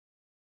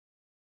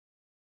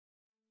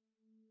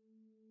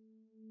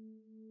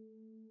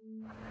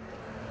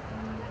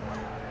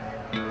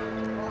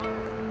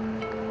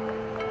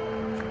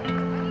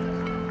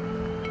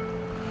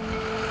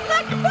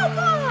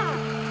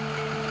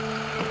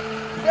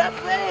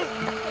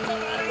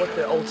What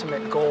the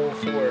ultimate goal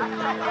for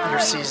your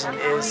season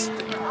is,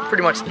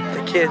 pretty much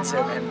the kids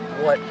and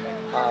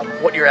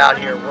what you're out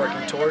here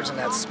working towards, and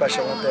that's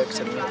Special Olympics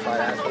and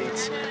Unified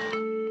Athletes.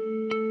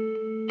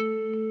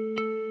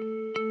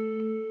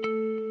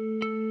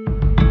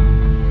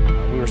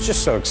 We were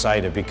just so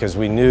excited because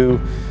we knew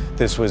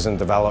this was in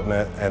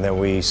development, and then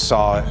we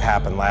saw it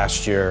happen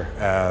last year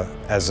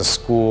as a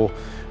school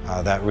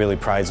that really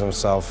prides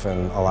himself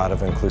in a lot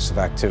of inclusive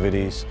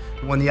activities.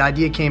 When the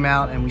idea came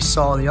out and we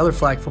saw the other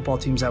flag football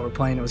teams that were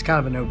playing, it was kind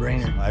of a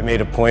no-brainer. I made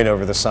a point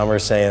over the summer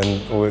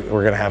saying we're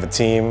going to have a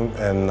team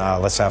and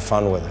let's have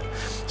fun with it.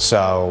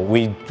 So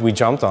we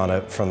jumped on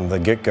it from the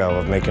get-go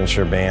of making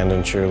sure band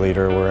and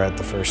cheerleader were at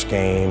the first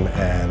game,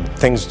 and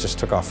things just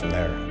took off from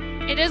there.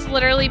 It has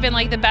literally been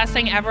like the best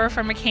thing ever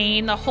for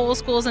McKean. The whole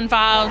school's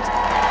involved.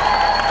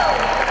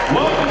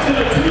 Welcome to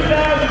the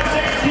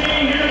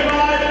 2016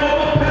 Unified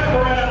Pepper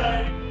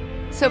Rally.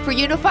 So for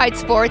Unified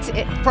Sports,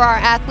 for our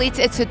athletes,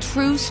 it's a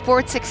true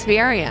sports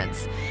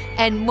experience.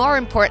 And more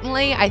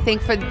importantly, I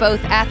think for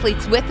both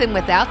athletes with and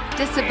without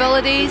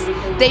disabilities,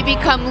 they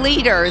become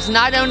leaders,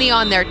 not only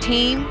on their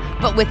team,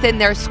 but within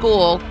their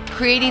school,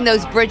 creating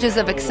those bridges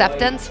of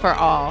acceptance for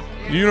all.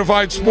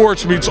 Unified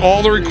Sports meets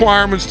all the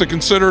requirements to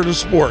consider it a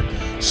sport.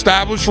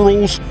 Established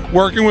rules,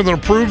 working with an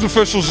approved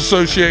officials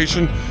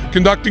association,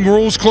 conducting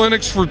rules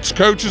clinics for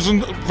coaches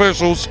and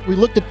officials. We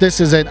looked at this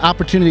as an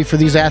opportunity for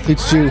these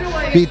athletes to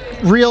be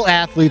real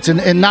athletes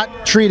and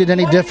not treated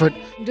any different.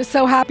 I'm just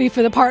so happy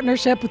for the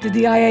partnership with the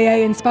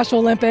DIAA and Special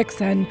Olympics,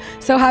 and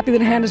so happy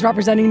that Hannah's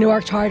representing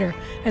Newark Charter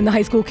and the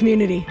high school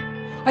community.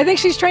 I think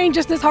she's trained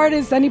just as hard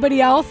as anybody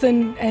else,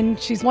 and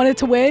she's wanted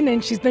to win,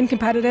 and she's been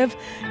competitive,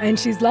 and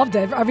she's loved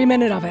it, every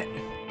minute of it.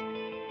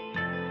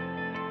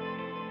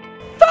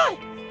 5,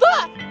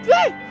 4, 3,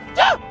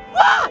 2,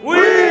 1!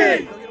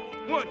 We!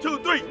 1, 2,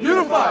 3,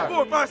 Unified!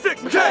 4, 5,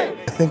 6, McKean!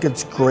 I think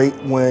it's great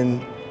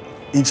when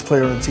each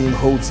player on the team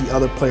holds the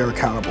other player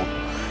accountable.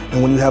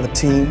 And when you have a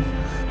team,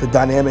 the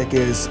dynamic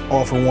is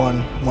all for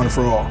one, one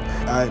for all.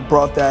 I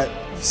brought that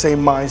same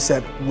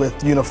mindset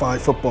with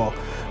Unified Football.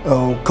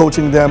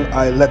 Coaching them,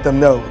 I let them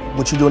know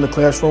what you do in the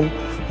classroom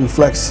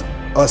reflects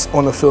us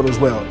on the field as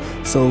well.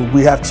 So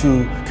we have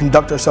to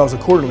conduct ourselves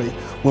accordingly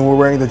when we're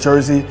wearing the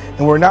jersey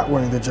and we're not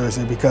wearing the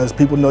jersey, because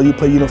people know you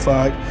play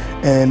Unified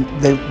and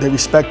they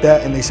respect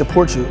that and they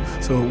support you.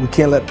 So we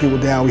can't let people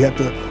down. We have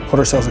to hold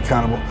ourselves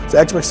accountable. So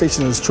the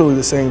expectation is truly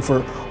the same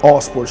for all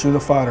sports,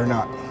 Unified or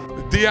not.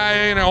 The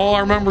DIAA and all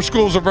our member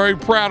schools are very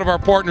proud of our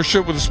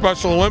partnership with the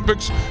Special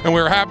Olympics, and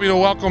we're happy to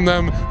welcome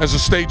them as a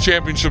state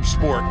championship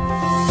sport.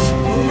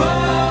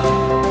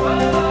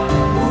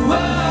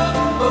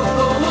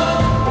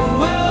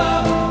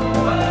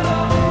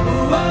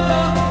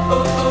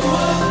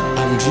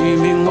 I'm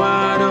dreaming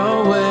wide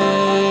awake.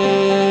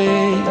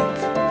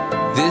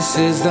 This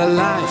is the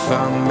life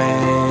I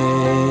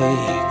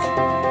make.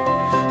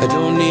 I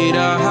don't need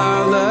a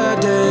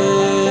holiday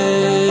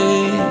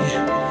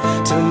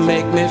to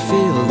make me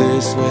feel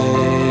this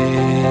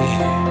way.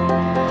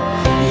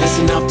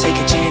 Listen up, take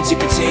a chance, you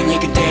can sing, you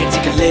can dance,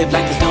 you can live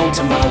like there's no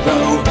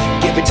tomorrow.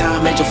 Give it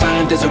time and you'll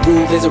find there's a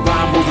rule, there's a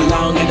rhyme, move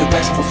along and the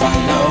rest will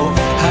follow.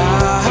 I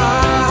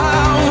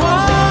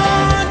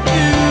want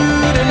you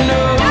to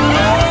know.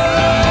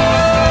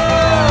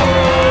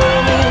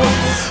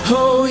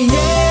 Oh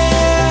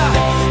yeah,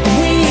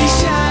 we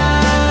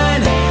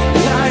shine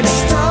like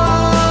stars.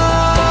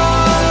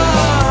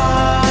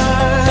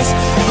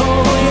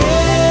 Oh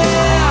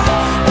yeah,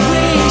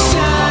 we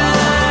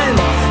shine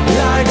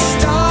like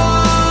stars.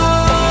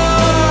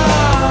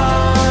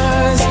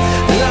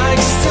 Like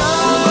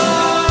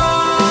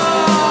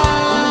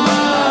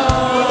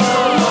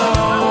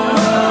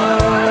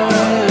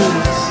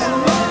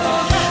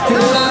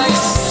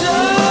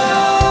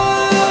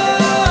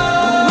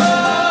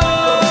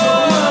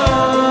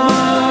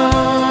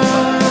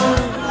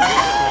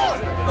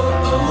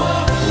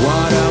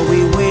what are we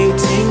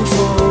waiting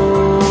for?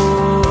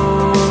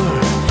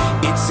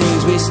 It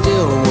seems we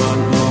still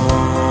want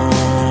more.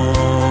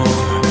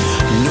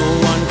 No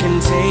one can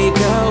take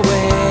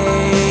away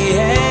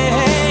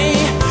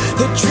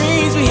the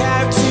dreams we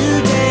have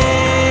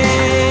today.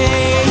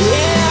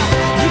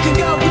 Yeah, you can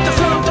go with the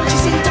flow, don't you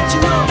see, don't you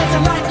know? There's a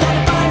light, let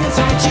it burn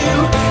inside you.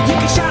 You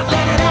can shout,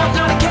 let it out,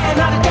 not a care,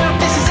 not a doubt.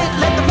 This is it,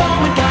 let the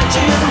moment guide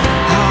you.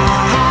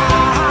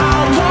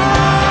 I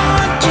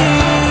want you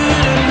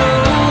to know.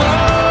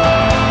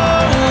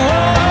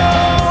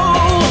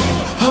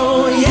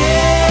 Oh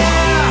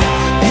yeah,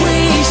 we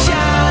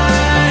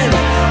shine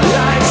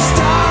like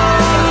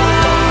stars.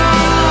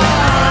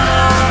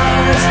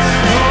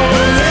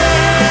 Oh yeah,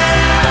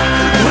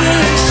 we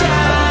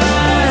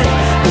shine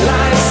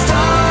like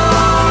stars.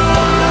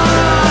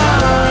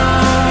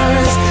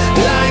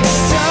 Like stars. Like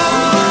stars.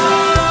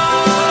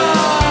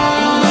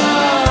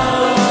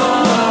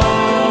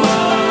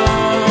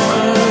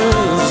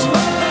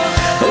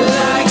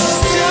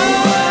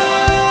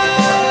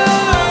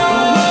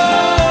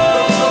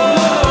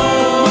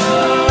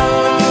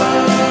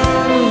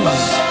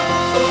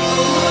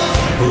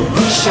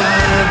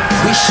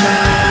 We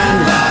shine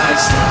like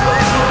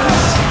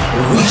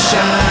We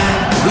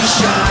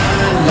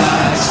shine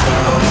like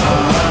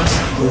stars.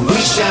 We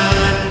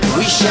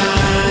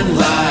shine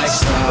like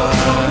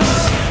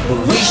stars.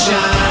 We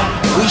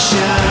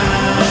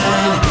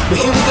shine, but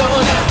here we go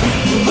now.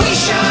 We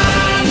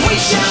shine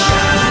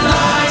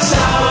like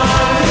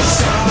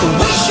stars.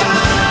 We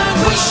shine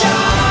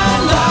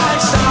like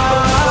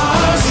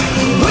stars.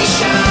 We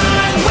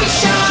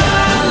shine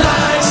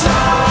like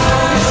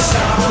stars.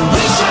 We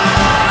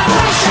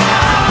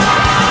shine.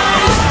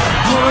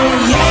 Oh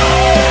yeah,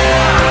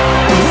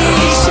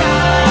 we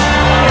shine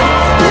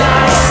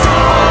like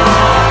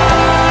stars.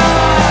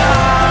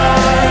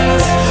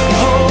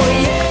 Oh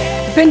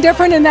yeah. It's been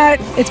different in that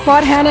it's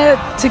brought Hannah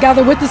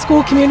together with the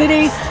school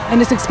community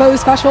and it's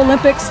exposed Special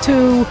Olympics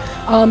to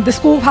the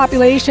school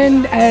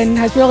population and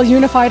has really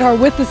unified her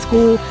with the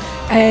school,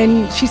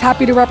 and she's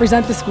happy to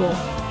represent the school.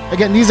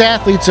 Again, these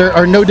athletes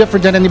are no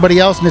different than anybody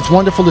else, and it's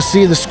wonderful to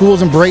see the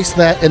schools embrace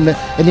that and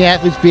the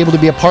athletes be able to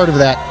be a part of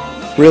that.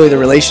 Really, the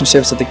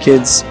relationships that the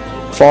kids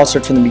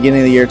fostered from the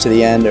beginning of the year to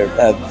the end are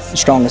the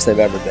strongest they've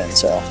ever been,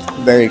 so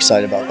I'm very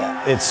excited about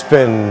that. It's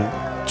been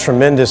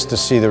tremendous to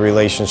see the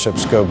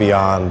relationships go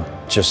beyond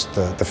just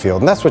the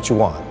field, and that's what you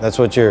want. That's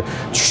what you're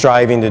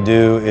striving to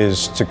do,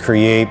 is to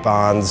create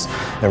bonds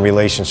and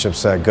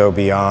relationships that go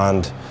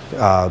beyond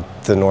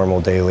the normal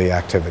daily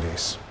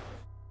activities.